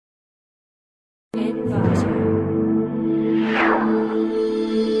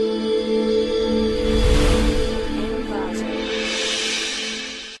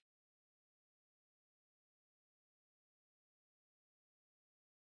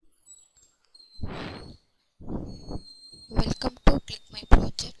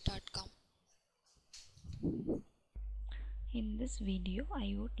this video,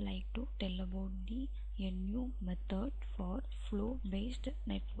 I would like to tell about a new method for flow-based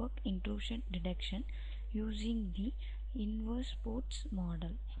network intrusion detection using the inverse ports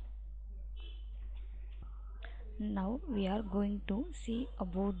model. Now we are going to see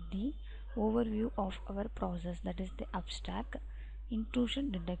about the overview of our process, that is the abstract.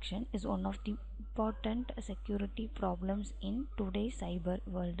 Intrusion detection is one of the important security problems in today's cyber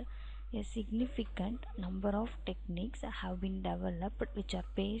world. A significant number of techniques have been developed which are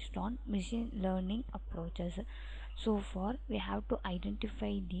based on machine learning approaches. So far, we have to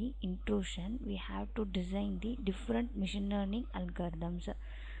identify the intrusion, we have to design the different machine learning algorithms.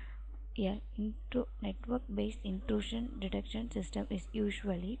 A network-based intrusion detection system is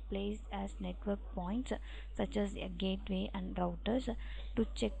usually placed as network points such as a gateway and routers to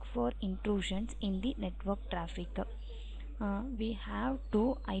check for intrusions in the network traffic. We have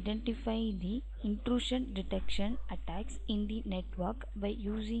to identify the intrusion detection attacks in the network by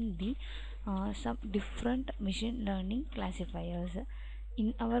using the some different machine learning classifiers.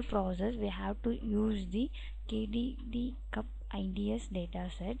 In our process, we have to use the KDD cup NIDS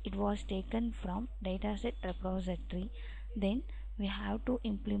dataset. It was taken from dataset repository. Then we have to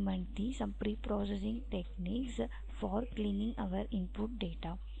implement some pre-processing techniques for cleaning our input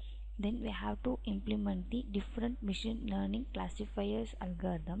data. Then we have to implement the different machine learning classifiers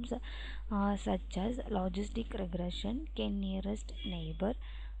algorithms such as logistic regression, k-nearest neighbor,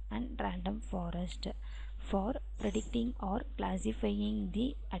 and random forest for predicting or classifying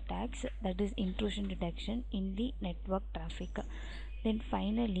the attacks, that is intrusion detection in the network traffic. Then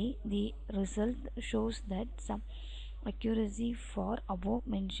finally the result shows that some accuracy for above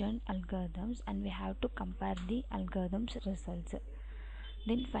mentioned algorithms, and we have to compare the algorithms results.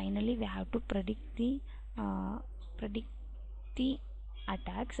 Then finally we have to predict the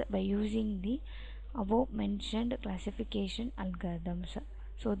attacks by using the above mentioned classification algorithms.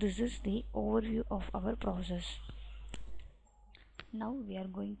 So this is the overview of our process. Now we are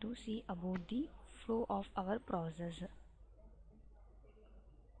going to see about the flow of our process.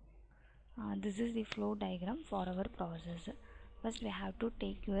 This is the flow diagram for our process. First we have to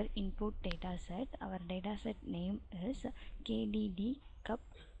take your input data set. Our data set name is KDD cup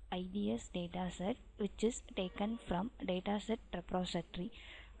IDS dataset, which is taken from dataset repository.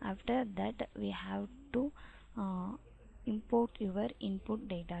 After that we have to import your input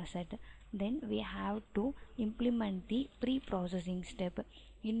dataset. Then we have to implement the pre-processing step.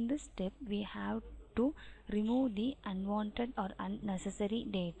 In this step we have to remove the unwanted or unnecessary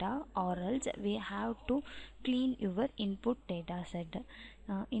data, or else we have to clean your input dataset.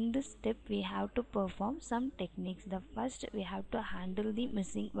 In this step we have to perform some techniques. The first, we have to handle the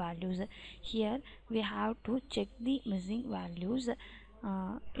missing values. Here we have to check the missing values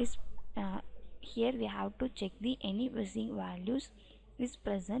here we have to check the any missing values is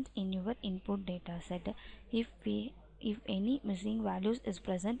present in your input data set. If any missing values is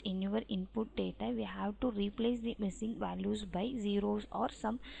present in your input data, we have to replace the missing values by zeros or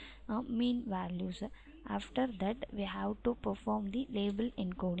some mean values. After that we have to perform the label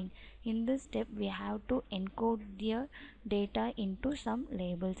encoding. In this step we have to encode the data into some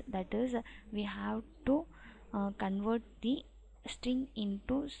labels, that is we have to convert the string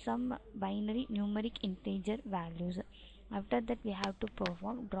into some binary numeric integer values. After that we have to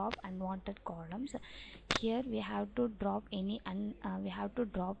perform drop unwanted columns. Here we have to drop any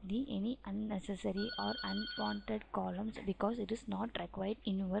unnecessary or unwanted columns because it is not required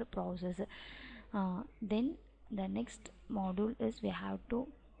in your process. Then the next module is we have to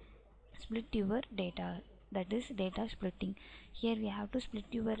split your data, that is data splitting. Here we have to split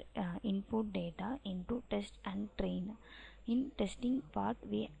your input data into test and train. In testing part,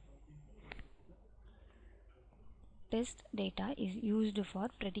 test data is used for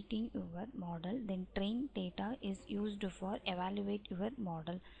predicting your model, then train data is used for evaluate your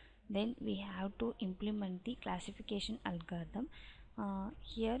model. Then we have to implement the classification algorithm.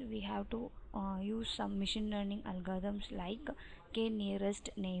 Here we have to use some machine learning algorithms like k-nearest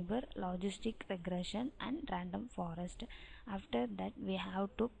neighbor, logistic regression, and random forest. After that we have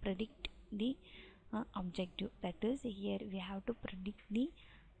to predict the objective, that is here we have to predict the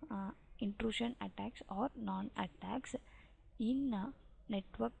intrusion attacks or non-attacks in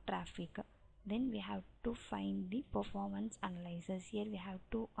network traffic. Then we have to find the performance analysis. Here we have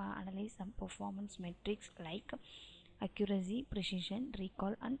to analyze some performance metrics like accuracy, precision,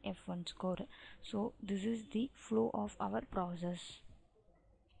 recall, and F1 score. So this is the flow of our process.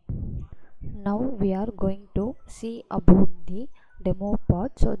 Now we are going to see about the demo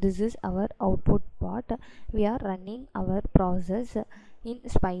part. So this is our output part. We are running our process in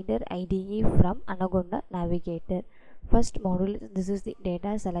Spider IDE from Anaconda Navigator. First module, this is the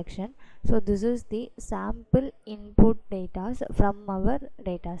data selection. So this is the sample input data from our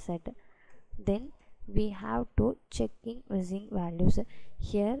data set. Then we have to checking missing values.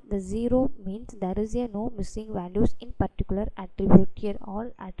 Here the 0 means there is a no missing values in particular attribute. Here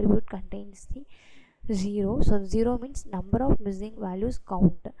all attribute contains the 0. So 0 means number of missing values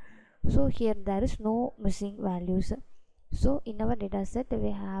count. So here there is no missing values. So in our data set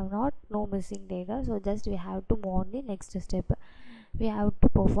we have not no missing data, so just we have to move on the next step. We have to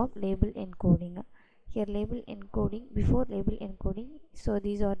perform label encoding. Here label encoding, before label encoding, so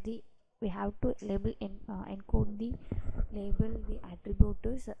these are the, we have to label encode the label the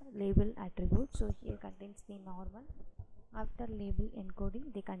attributes, label attribute. So here contains the normal. After label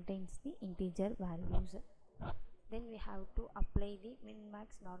encoding, they contains the integer values. Then we have to apply the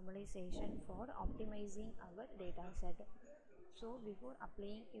min-max normalization for optimizing our data set. So before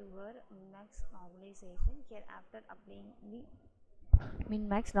applying your min-max normalization, here after applying the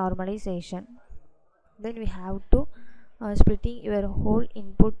min-max normalization, then we have to splitting your whole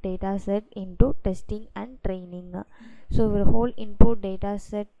input data set into testing and training. So your whole input data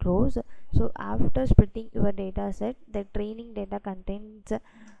set rows, so after splitting your data set, the training data contains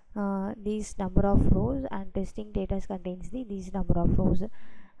these number of rows and testing data contains these number of rows.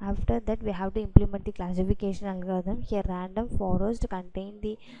 After that we have to implement the classification algorithm. Here random forest contain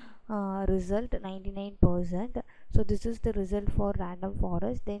the result 99%. So this is the result for random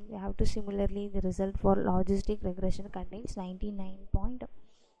forest. Then we have to similarly the result for logistic regression contains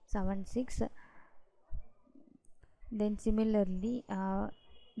 99.76. Then similarly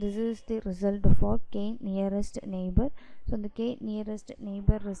this is the result for k nearest neighbor. So the k nearest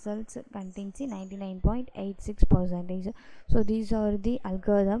neighbor results contains 99.86%. So these are the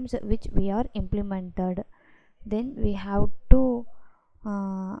algorithms which we are implemented. Then we have to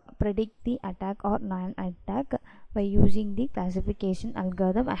predict the attack or non-attack by using the classification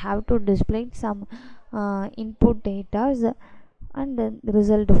algorithm. I have to display some input data and the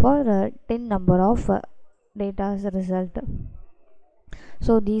result for 10 number of data's result.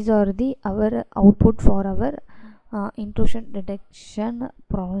 So these are the our output for our intrusion detection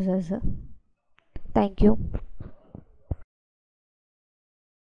process. Thank you.